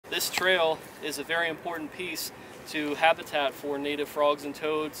This trail is a very important piece to habitat for native frogs and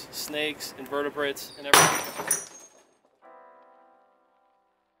toads, snakes, invertebrates, and everything.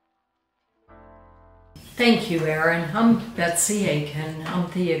 Thank you, Aaron. I'm Betsy Aiken. I'm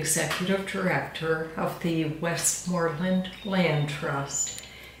the Executive Director of the Westmoreland Land Trust.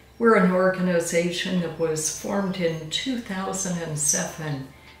 We're an organization that was formed in 2007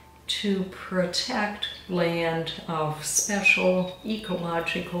 to protect land of special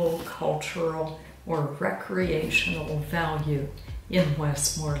ecological, cultural, or recreational value in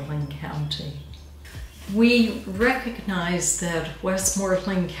Westmoreland County. We recognize that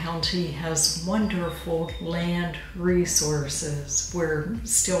Westmoreland County has wonderful land resources. We're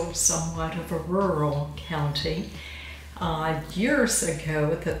still somewhat of a rural county. Years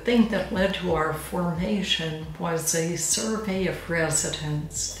ago, the thing that led to our formation was a survey of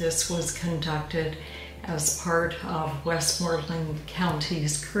residents. This was conducted as part of Westmoreland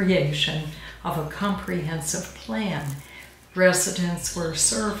County's creation of a comprehensive plan. Residents were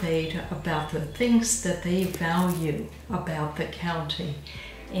surveyed about the things that they value about the county,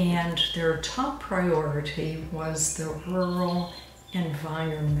 and their top priority was the rural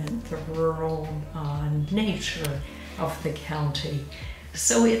environment, the rural nature of the county.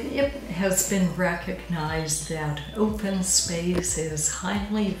 So it has been recognized that open space is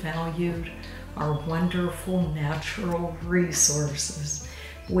highly valued, our wonderful natural resources.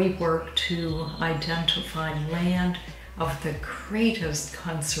 We work to identify land of the greatest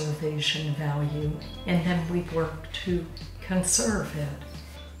conservation value, and then we work to conserve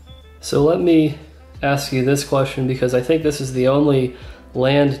it. So let me ask you this question, because I think this is the only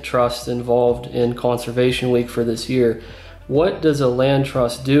land trust involved in Conservation Week for this year. What does a land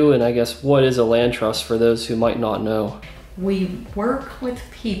trust do, and I guess what is a land trust for those who might not know? We work with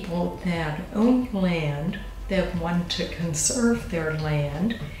people that own land, that want to conserve their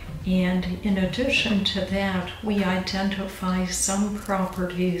land, and in addition to that, we identify some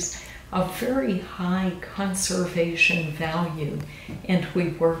properties of very high conservation value, and we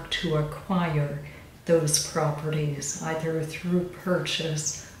work to acquire those properties either through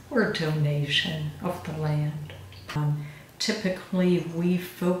purchase or donation of the land. Typically, we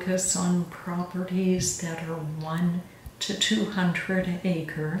focus on properties that are 1 to 200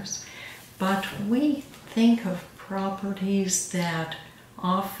 acres, but we think of properties that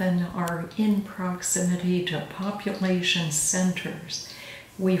often are in proximity to population centers.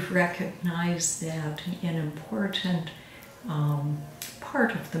 We've recognized that an important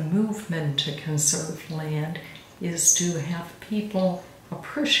part of the movement to conserve land is to have people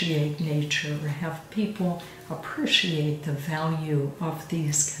appreciate nature, have people appreciate the value of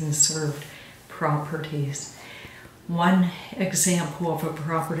these conserved properties. One example of a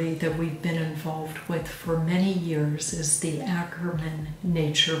property that we've been involved with for many years is the Ackerman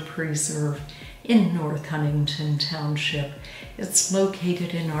Nature Preserve in North Huntington Township. It's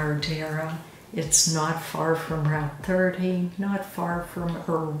located in Ardera. It's not far from Route 30, not far from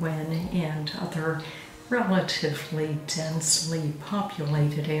Irwin and other relatively densely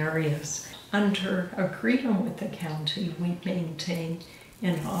populated areas. Under agreement with the county, we maintain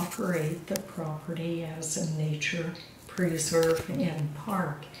and operate the property as a nature preserve and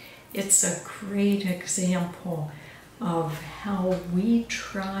park. It's a great example of how we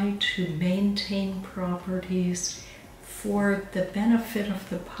try to maintain properties for the benefit of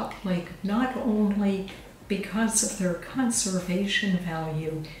the public, not only because of their conservation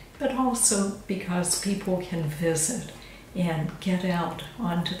value, but also because people can visit and get out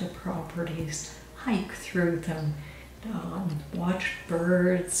onto the properties, hike through them, watch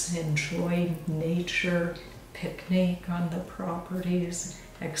birds, enjoy nature, picnic on the properties,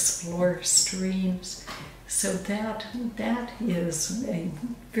 explore streams. So that is a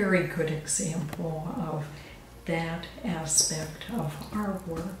very good example of that aspect of our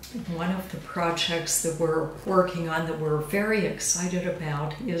work. One of the projects that we're working on that we're very excited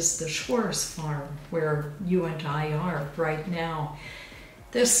about is the Shores Farm, where you and I are right now.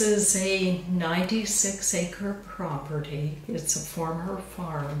 This is a 96-acre property. It's a former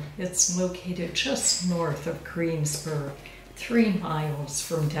farm. It's located just north of Greensburg, 3 miles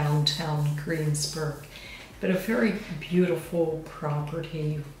from downtown Greensburg. But a very beautiful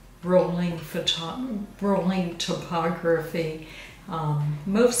property, rolling topography.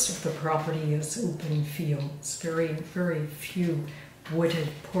 Most of the property is open fields, very few wooded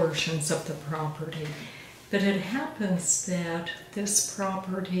portions of the property. But it happens that this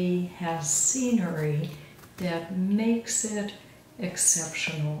property has scenery that makes it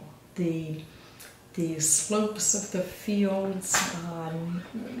exceptional. The slopes of the fields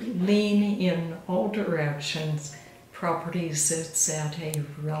lean in all directions, property sits at a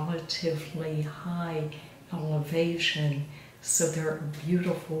relatively high elevation, so there are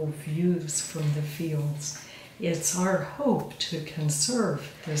beautiful views from the fields. It's our hope to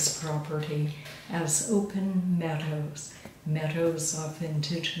conserve this property as open meadows, meadows of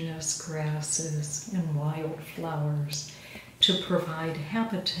indigenous grasses and wildflowers, to provide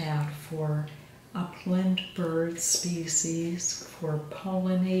habitat for upland bird species, for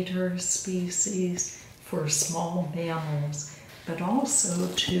pollinator species, for small mammals, but also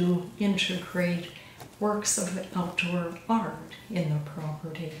to integrate works of outdoor art in the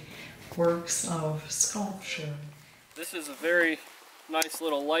property, works of sculpture. This is a very nice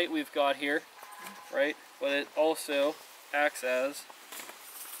little light we've got here, right? But it also acts as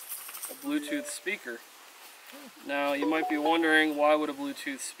a Bluetooth speaker. Now you might be wondering, why would a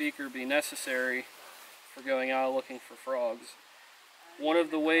Bluetooth speaker be necessary for going out looking for frogs? One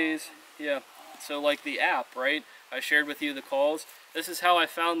of the ways, so like the app, right? I shared with you the calls. This is how I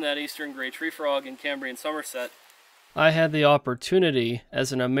found that eastern gray tree frog in Cambrian Somerset. I had the opportunity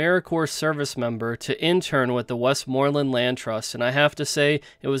as an AmeriCorps service member to intern with the Westmoreland Land Trust, and I have to say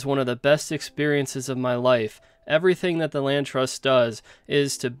it was one of the best experiences of my life. Everything that the Land Trust does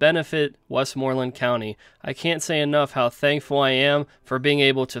is to benefit Westmoreland County. I can't say enough how thankful I am for being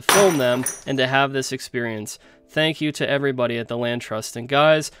able to film them and to have this experience. Thank you to everybody at the Land Trust. And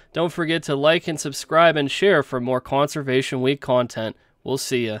guys, don't forget to like and subscribe and share for more Conservation Week content. We'll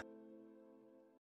see ya.